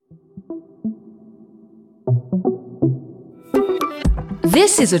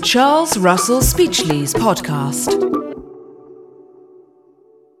This is a Charles Russell Speechlys podcast.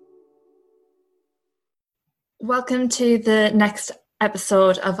 Welcome to the next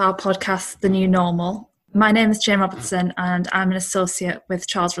episode of our podcast, The New Normal. My name is Jane Robertson and I'm an associate with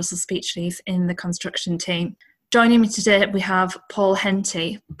Charles Russell Speechlys in the construction team. Joining me today we have Paul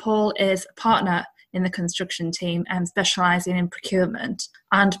Henty. Paul is a partner in the construction team and specialising in procurement.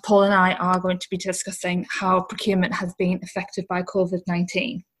 And Paul and I are going to be discussing how procurement has been affected by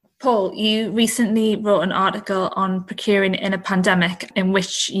COVID-19. Paul, you recently wrote an article on procuring in a pandemic in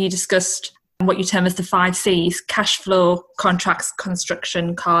which you discussed what you term as the 5 C's: cash flow, contracts,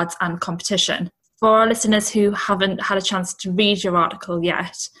 construction, cards and competition. For our listeners who haven't had a chance to read your article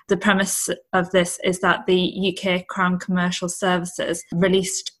yet, the premise of this is that the UK Crown Commercial Services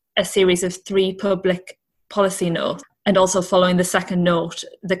released a series of 3 public policy notes, and also following the second note,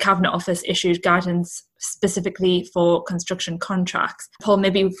 the Cabinet Office issued guidance specifically for construction contracts. Paul,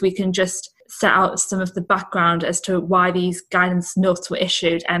 maybe if we can just set out some of the background as to why these guidance notes were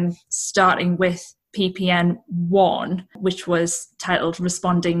issued, and starting with PPN 1, which was titled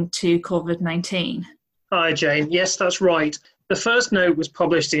Responding to COVID-19. Hi, Jane. Yes, that's right. The first note was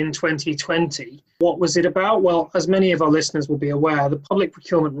published in 2020. What was it about? Well, as many of our listeners will be aware, the public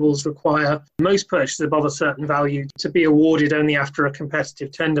procurement rules require most purchases above a certain value to be awarded only after a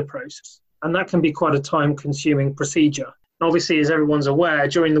competitive tender process. And that can be quite a time-consuming procedure. Obviously, as everyone's aware,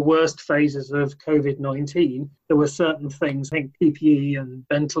 during the worst phases of COVID-19, there were certain things, I think PPE and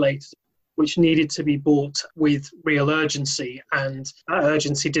ventilators, which needed to be bought with real urgency, and that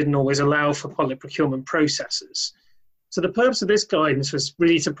urgency didn't always allow for public procurement processes. So the purpose of this guidance was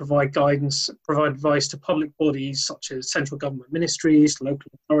really to provide advice to public bodies such as central government ministries, local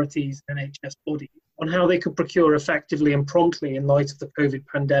authorities, NHS bodies, on how they could procure effectively and promptly in light of the COVID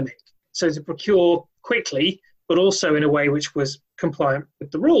pandemic. So to procure quickly, but also in a way which was compliant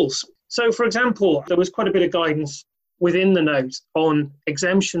with the rules. So, for example, there was quite a bit of guidance within the note on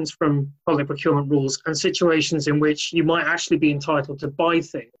exemptions from public procurement rules and situations in which you might actually be entitled to buy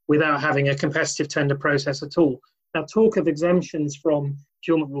things without having a competitive tender process at all. Now, talk of exemptions from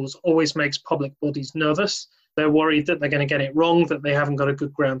procurement rules always makes public bodies nervous. They're worried that they're going to get it wrong, that they haven't got a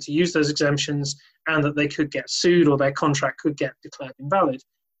good ground to use those exemptions, and that they could get sued or their contract could get declared invalid.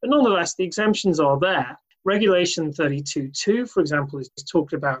 But nonetheless, the exemptions are there. Regulation 32.2, for example, is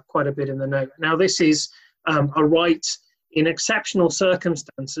talked about quite a bit in the note. Now, this is a right in exceptional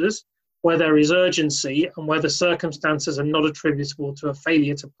circumstances where there is urgency and where the circumstances are not attributable to a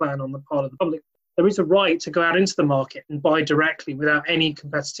failure to plan on the part of the public. There is a right to go out into the market and buy directly without any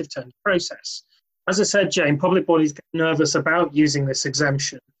competitive tender process. As I said, Jane, public bodies get nervous about using this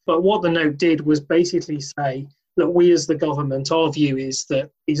exemption. But what the note did was basically say that we as the government, our view is that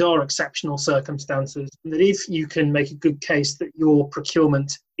these are exceptional circumstances, and that if you can make a good case that your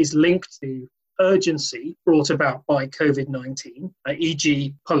procurement is linked to urgency brought about by COVID-19,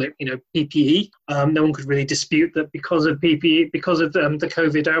 e.g. PPE. No one could really dispute that because of PPE, because of the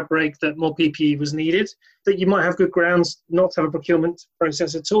COVID outbreak, that more PPE was needed, that you might have good grounds not to have a procurement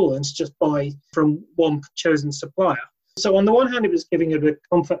process at all and to just buy from one chosen supplier. So on the one hand, it was giving it a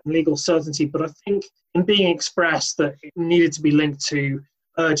comfort and legal certainty, but I think in being expressed that it needed to be linked to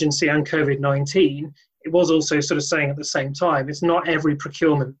urgency and COVID-19, it was also sort of saying at the same time, it's not every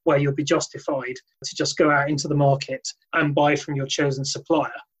procurement where you'll be justified to just go out into the market and buy from your chosen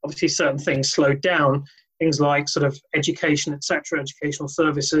supplier. Obviously, certain things slowed down, things like sort of education, etc., educational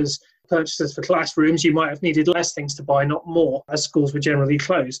services, purchases for classrooms. You might have needed less things to buy, not more, as schools were generally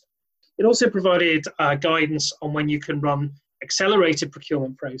closed. It also provided guidance on when you can run accelerated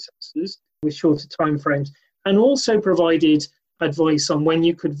procurement processes with shorter timeframes, and also provided advice on when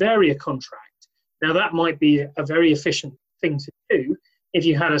you could vary a contract. Now, that might be a very efficient thing to do if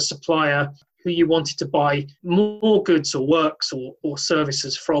you had a supplier who you wanted to buy more goods or works or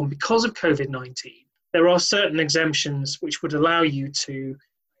services from because of COVID-19. There are certain exemptions which would allow you to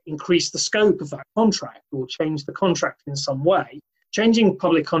increase the scope of that contract or change the contract in some way. Changing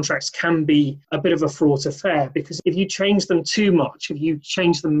public contracts can be a bit of a fraught affair, because if you change them too much, if you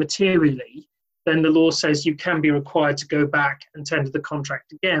change them materially, then the law says you can be required to go back and tender the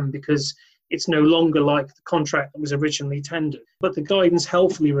contract again, because it's no longer like the contract that was originally tendered. But the guidance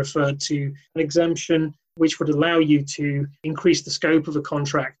helpfully referred to an exemption which would allow you to increase the scope of a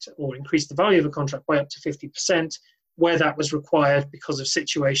contract or increase the value of a contract by up to 50%, where that was required because of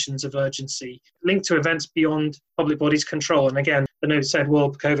situations of urgency linked to events beyond public bodies' control. And again, the note said,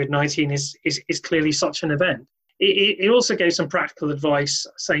 well, COVID-19 is clearly such an event. It also gave some practical advice,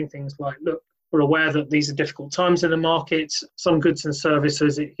 saying things like, look, We're aware that these are difficult times in the market. Some goods and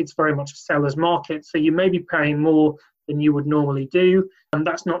services, it's very much a seller's market. So you may be paying more than you would normally do. And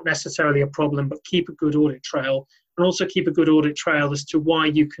that's not necessarily a problem, but keep a good audit trail. And also keep a good audit trail as to why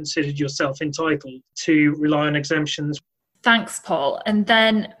you considered yourself entitled to rely on exemptions. Thanks, Paul. And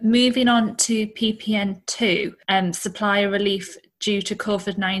then moving on to PPN2, supplier relief due to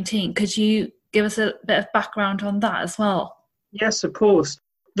COVID-19. Could you give us a bit of background on that as well? Yes, of course.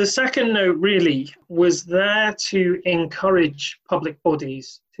 The second note really was there to encourage public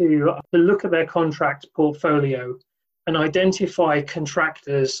bodies to look at their contract portfolio and identify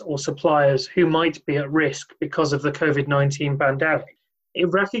contractors or suppliers who might be at risk because of the COVID-19 pandemic. It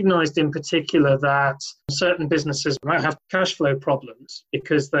recognised in particular that certain businesses might have cash flow problems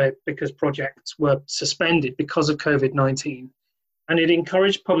because projects were suspended because of COVID-19. And it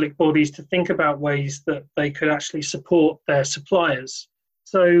encouraged public bodies to think about ways that they could actually support their suppliers.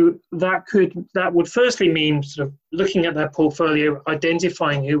 So that would firstly mean sort of looking at their portfolio,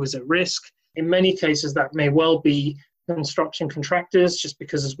 identifying who was at risk. In many cases, that may well be construction contractors, just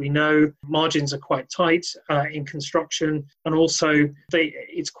because, as we know, margins are quite tight in construction, and also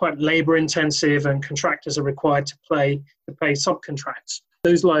it's quite labour intensive, and contractors are required to pay subcontracts.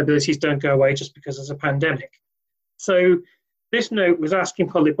 Those liabilities don't go away just because there's a pandemic. So this note was asking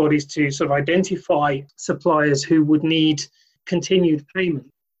public bodies to sort of identify suppliers who would need continued payment,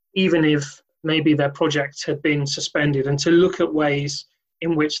 even if maybe their projects had been suspended, and to look at ways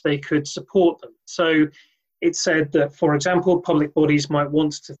in which they could support them. So it said that, for example, public bodies might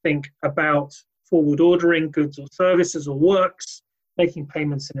want to think about forward ordering goods or services or works, making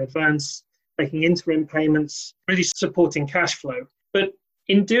payments in advance, making interim payments, really supporting cash flow. But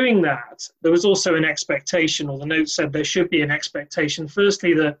in doing that, there was also an expectation, or the note said there should be an expectation,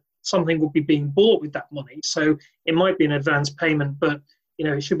 firstly, that something would be being bought with that money. So it might be an advance payment, but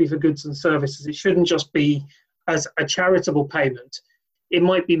it should be for goods and services. It shouldn't just be as a charitable payment. It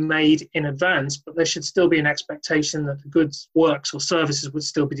might be made in advance, but there should still be an expectation that the goods, works, or services would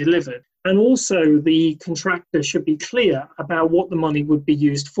still be delivered. And also the contractor should be clear about what the money would be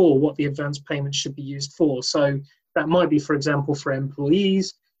used for, what the advance payment should be used for. So that might be, for example, for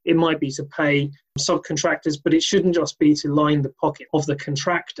employees. It might be to pay subcontractors, but it shouldn't just be to line the pocket of the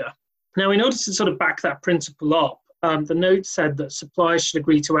contractor. Now, in order to sort of back that principle up, the note said that suppliers should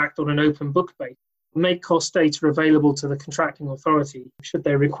agree to act on an open book basis, make cost data available to the contracting authority should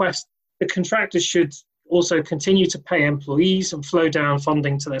they request. The contractors should also continue to pay employees and flow down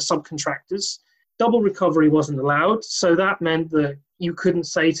funding to their subcontractors. Double recovery wasn't allowed, so that meant that you couldn't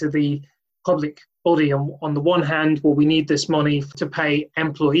say to the public body on the one hand, well, we need this money to pay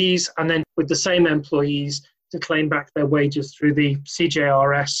employees, and then with the same employees to claim back their wages through the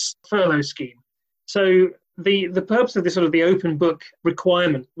CJRS furlough scheme. So the purpose of this sort of the open book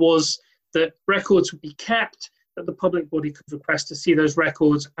requirement was that records would be kept, that the public body could request to see those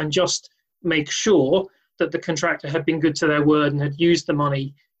records and just make sure that the contractor had been good to their word and had used the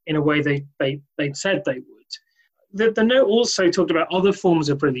money in a way they'd said they would. The note also talked about other forms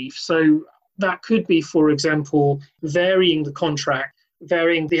of relief. So that could be, for example, varying the contract,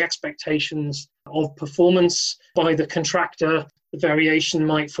 varying the expectations of performance by the contractor. The variation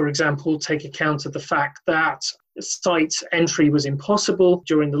might, for example, take account of the fact that site entry was impossible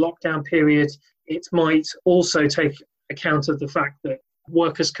during the lockdown period. It might also take account of the fact that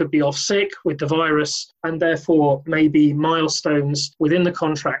workers could be off sick with the virus, and therefore maybe milestones within the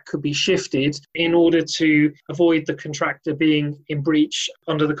contract could be shifted in order to avoid the contractor being in breach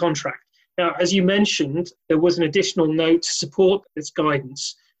under the contract. Now, as you mentioned, there was an additional note to support this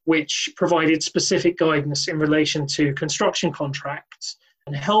guidance, which provided specific guidance in relation to construction contracts,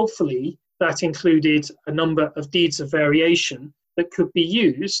 and helpfully that included a number of deeds of variation that could be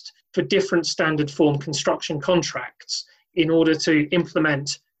used for different standard form construction contracts in order to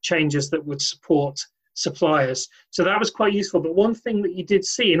implement changes that would support suppliers. So that was quite useful. But one thing that you did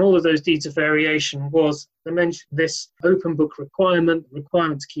see in all of those deeds of variation was, I mentioned this open book requirement, the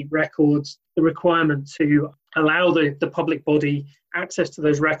requirement to keep records, the requirement to allow the public body access to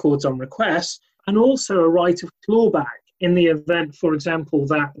those records on request, and also a right of clawback in the event, for example,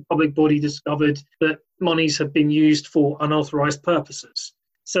 that the public body discovered that monies had been used for unauthorised purposes.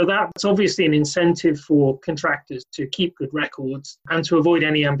 So that's obviously an incentive for contractors to keep good records and to avoid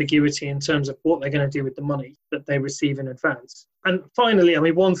any ambiguity in terms of what they're going to do with the money that they receive in advance. And finally,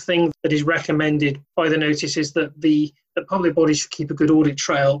 one thing that is recommended by the notice is that the public bodies should keep a good audit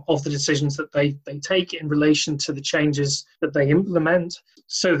trail of the decisions that they take in relation to the changes that they implement,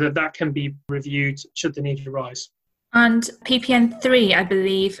 so that can be reviewed should the need arise. And PPN 3, I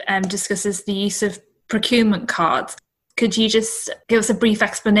believe, discusses the use of procurement cards. Could you just give us a brief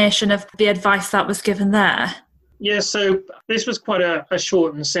explanation of the advice that was given there? Yeah, so this was quite a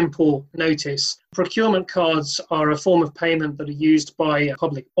short and simple notice. Procurement cards are a form of payment that are used by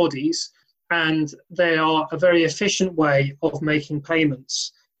public bodies, and they are a very efficient way of making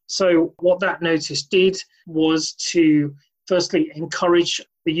payments. So what that notice did was to firstly encourage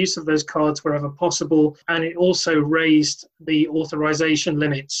the use of those cards wherever possible, and it also raised the authorization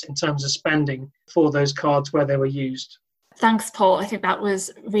limits in terms of spending for those cards where they were used. Thanks, Paul. I think that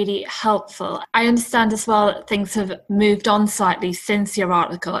was really helpful. I understand as well that things have moved on slightly since your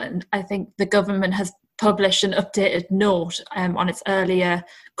article, and I think the government has published an updated note on its earlier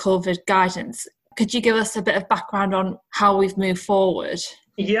COVID guidance. Could you give us a bit of background on how we've moved forward?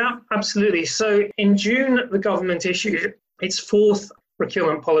 Yeah, absolutely. So in June, the government issued its fourth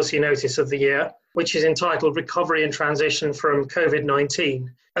procurement policy notice of the year, which is entitled Recovery and Transition from COVID-19.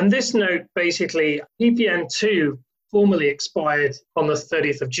 And this note basically, PPN2 formally expired on the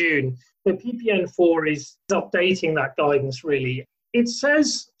 30th of June. The PPN4 is updating that guidance, really. It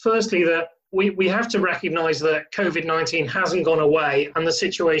says, firstly, that we have to recognise that COVID-19 hasn't gone away and the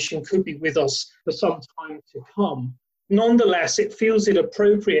situation could be with us for some time to come. Nonetheless, it feels it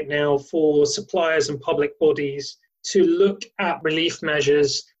appropriate now for suppliers and public bodies to look at relief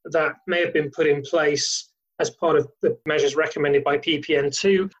measures that may have been put in place as part of the measures recommended by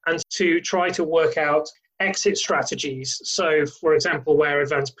PPN2 and to try to work out exit strategies. So, for example, where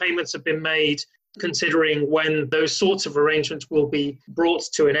advance payments have been made, considering when those sorts of arrangements will be brought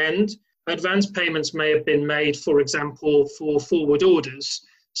to an end. Advance payments may have been made, for example, for forward orders.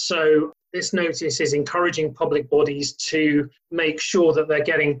 So this notice is encouraging public bodies to make sure that they're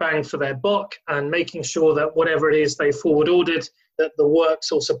getting bang for their buck and making sure that whatever it is they forward ordered, that the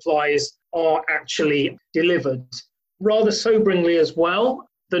works or supplies are actually delivered. Rather soberingly as well,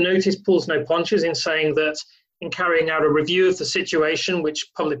 the notice pulls no punches in saying that in carrying out a review of the situation,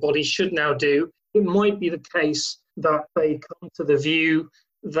 which public bodies should now do, it might be the case that they come to the view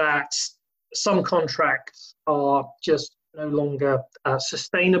that some contracts are just no longer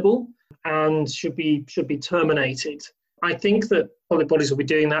sustainable and should be terminated. I think that public bodies will be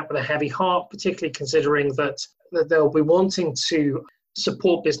doing that with a heavy heart, particularly considering that they'll be wanting to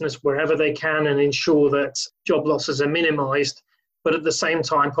support business wherever they can and ensure that job losses are minimised. But at the same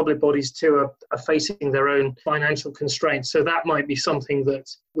time, public bodies too are facing their own financial constraints. So that might be something that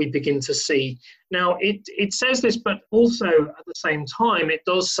we begin to see. Now, it says this, but also at the same time, it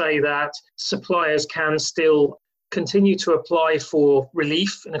does say that suppliers can still continue to apply for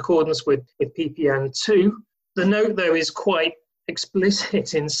relief in accordance with PPN2. The note, though, is quite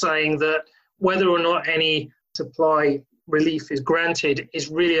explicit in saying that whether or not any supply relief is granted is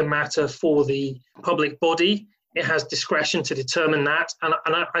really a matter for the public body. It has discretion to determine that. And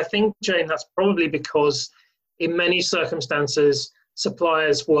I think, Jane, that's probably because in many circumstances,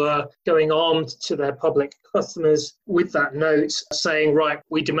 suppliers were going armed to their public customers with that note saying, right,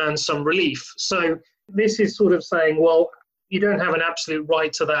 we demand some relief. So this is sort of saying, well, you don't have an absolute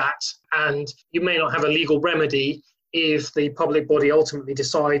right to that, and you may not have a legal remedy if the public body ultimately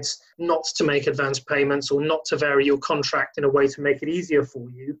decides not to make advance payments or not to vary your contract in a way to make it easier for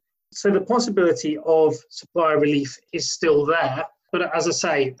you. So the possibility of supplier relief is still there. But as I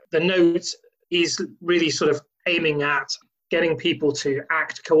say, the note is really sort of aiming at getting people to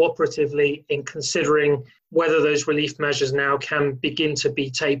act cooperatively in considering whether those relief measures now can begin to be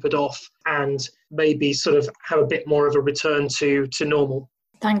tapered off and maybe sort of have a bit more of a return to normal.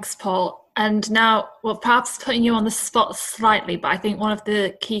 Thanks, Paul. And now, well, perhaps putting you on the spot slightly, but I think one of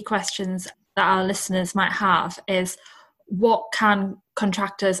the key questions that our listeners might have is, what can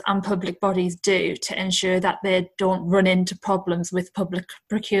contractors and public bodies do to ensure that they don't run into problems with public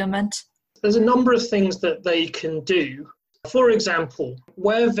procurement? There's a number of things that they can do. For example,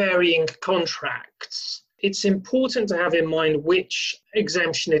 where varying contracts, it's important to have in mind which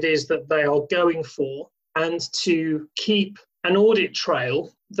exemption it is that they are going for and to keep an audit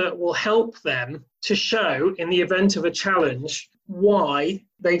trail that will help them to show, in the event of a challenge, why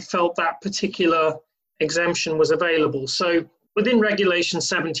they felt that particular exemption was available. So within Regulation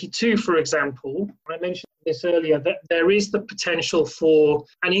 72, for example, I mentioned this earlier, that there is the potential for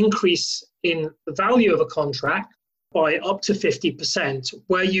an increase in the value of a contract by up to 50%,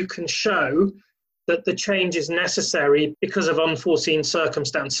 where you can show that the change is necessary because of unforeseen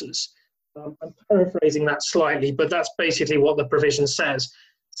circumstances. I'm paraphrasing that slightly, but that's basically what the provision says.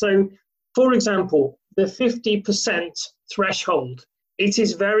 So, for example, the 50% threshold, it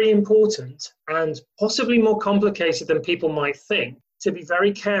is very important and possibly more complicated than people might think to be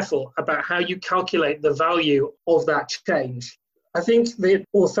very careful about how you calculate the value of that change. I think the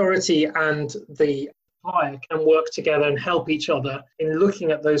authority and the supplier can work together and help each other in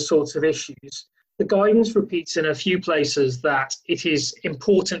looking at those sorts of issues. The guidance repeats in a few places that it is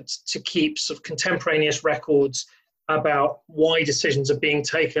important to keep sort of contemporaneous records about why decisions are being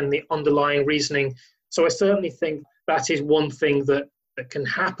taken, the underlying reasoning. So I certainly think that is one thing that can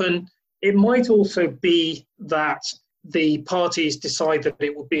happen. It might also be that the parties decide that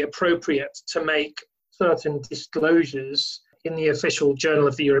it would be appropriate to make certain disclosures in the official journal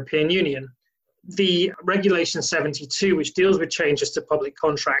of the European Union. The Regulation 72, which deals with changes to public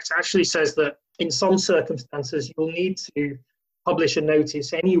contracts, actually says that in some circumstances you'll need to publish a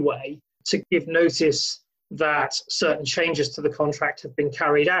notice anyway to give notice that certain changes to the contract have been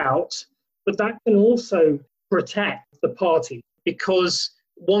carried out. But that can also protect the party, because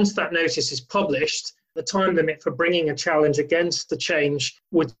once that notice is published, the time limit for bringing a challenge against the change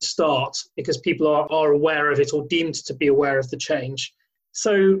would start, because people are aware of it or deemed to be aware of the change.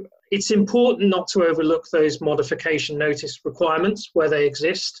 So it's important not to overlook those modification notice requirements where they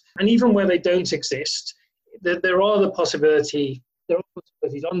exist, and even where they don't exist, there are possibilities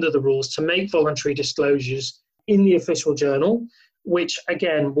under the rules to make voluntary disclosures in the official journal, which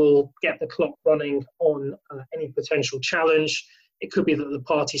again will get the clock running on any potential challenge. It could be that the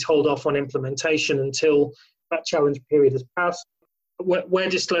parties hold off on implementation until that challenge period has passed. Where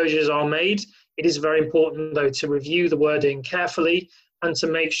disclosures are made, it is very important, though, to review the wording carefully and to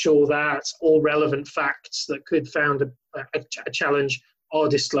make sure that all relevant facts that could found a challenge are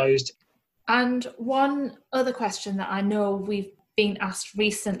disclosed. And one other question that I know we've been asked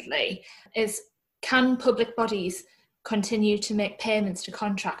recently is, can public bodies continue to make payments to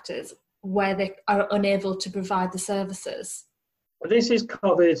contractors where they are unable to provide the services? This is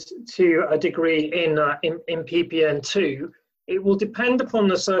covered to a degree in PPN2. It will depend upon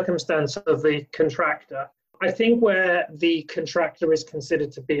the circumstance of the contractor. I think where the contractor is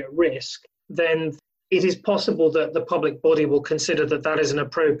considered to be at risk, then it is possible that the public body will consider that that is an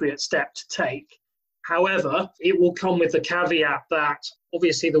appropriate step to take. However, it will come with the caveat that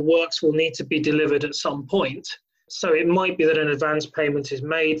obviously the works will need to be delivered at some point. So it might be that an advance payment is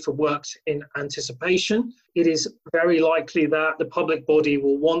made for works in anticipation. It is very likely that the public body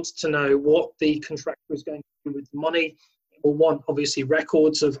will want to know what the contractor is going to do with the money. It will want, obviously,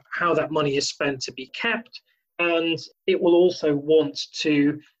 records of how that money is spent to be kept. And it will also want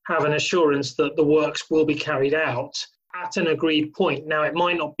to have an assurance that the works will be carried out at an agreed point. Now, it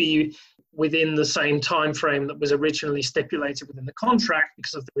might not be within the same time frame that was originally stipulated within the contract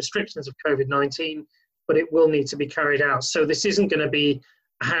because of the restrictions of COVID-19, but it will need to be carried out. So this isn't going to be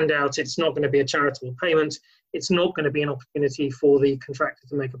a handout. It's not going to be a charitable payment. It's not going to be an opportunity for the contractor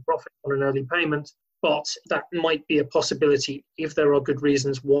to make a profit on an early payment, but that might be a possibility if there are good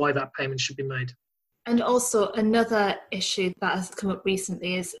reasons why that payment should be made. And also another issue that has come up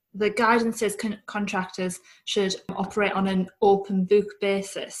recently is the guidance says contractors should operate on an open book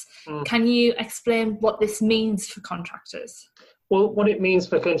basis. Can you explain what this means for contractors? Well, what it means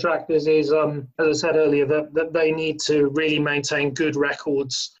for contractors is, as I said earlier, that they need to really maintain good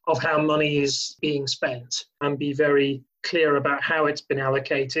records of how money is being spent and be very clear about how it's been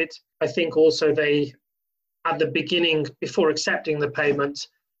allocated. I think also they, at the beginning, before accepting the payment,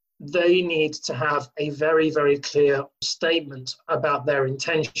 they need to have a very, very clear statement about their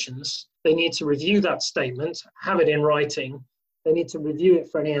intentions. They need to review that statement, have it in writing. They need to review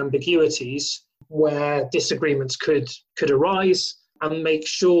it for any ambiguities where disagreements could arise, and make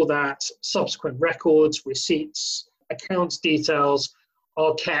sure that subsequent records, receipts, accounts details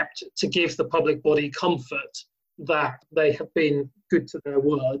are kept to give the public body comfort that they have been good to their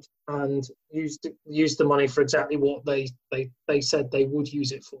word and used the money for exactly what they said they would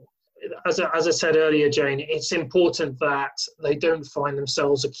use it for. As I said earlier, Jane, it's important that they don't find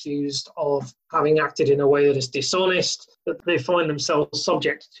themselves accused of having acted in a way that is dishonest, that they find themselves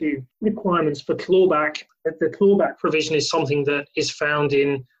subject to requirements for clawback. The clawback provision is something that is found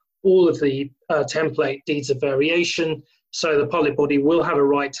in all of the template deeds of variation. So the public body will have a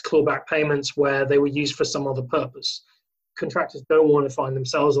right to claw back payments where they were used for some other purpose. Contractors don't want to find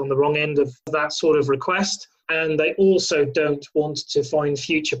themselves on the wrong end of that sort of request. And they also don't want to find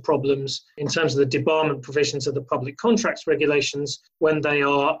future problems in terms of the debarment provisions of the public contracts regulations when they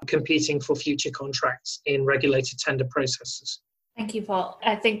are competing for future contracts in regulated tender processes. Thank you, Paul.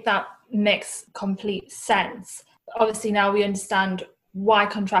 I think that makes complete sense. Obviously, now we understand why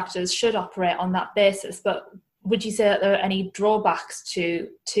contractors should operate on that basis, but would you say that there are any drawbacks to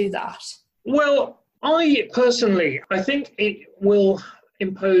that? Well, I think it will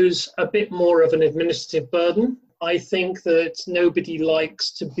impose a bit more of an administrative burden. I think that nobody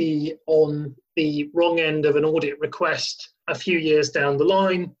likes to be on the wrong end of an audit request a few years down the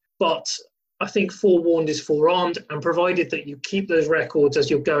line, but I think forewarned is forearmed, and provided that you keep those records as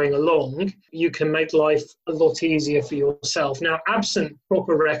you're going along, you can make life a lot easier for yourself. Now, absent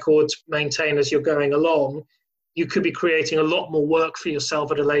proper records maintained as you're going along, you could be creating a lot more work for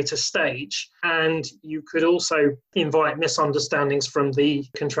yourself at a later stage, and you could also invite misunderstandings from the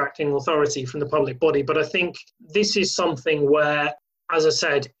contracting authority, from the public body. But I think this is something where, as I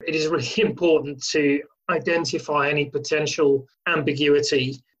said, it is really important to identify any potential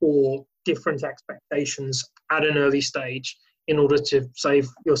ambiguity or different expectations at an early stage in order to save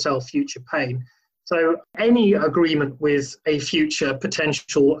yourself future pain. So any agreement with a future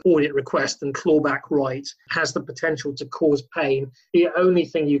potential audit request and clawback right has the potential to cause pain. The only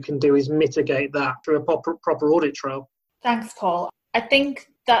thing you can do is mitigate that through a proper audit trail. Thanks, Paul. I think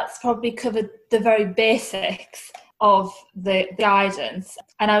that's probably covered the very basics of the guidance.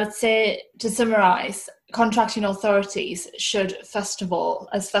 And I would say, to summarise, contracting authorities should, first of all,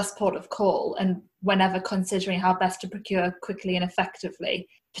 as first port of call, and whenever considering how best to procure quickly and effectively,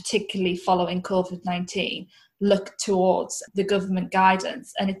 particularly following COVID-19, look towards the government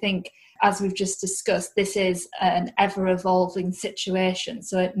guidance. And I think, as we've just discussed, this is an ever-evolving situation.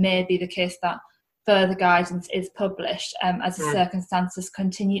 So it may be the case that further guidance is published as the circumstances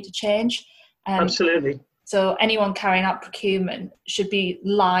continue to change. Absolutely. So anyone carrying out procurement should be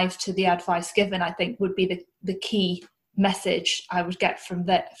live to the advice given, I think, would be the key message I would get from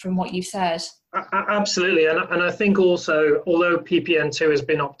what you said. Absolutely. And I think also, although PPN2 has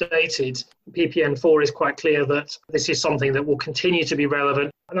been updated, PPN4 is quite clear that this is something that will continue to be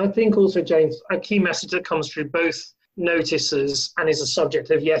relevant. And I think also, James, a key message that comes through both notices and is a subject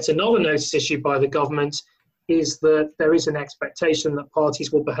of yet another notice issued by the government is that there is an expectation that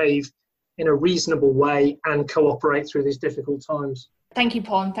parties will behave in a reasonable way and cooperate through these difficult times. Thank you,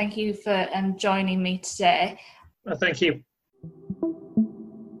 Paul, and thank you for joining me today. Thank you.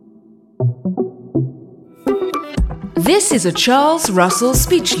 This is a Charles Russell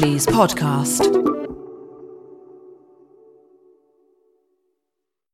Speechlys podcast.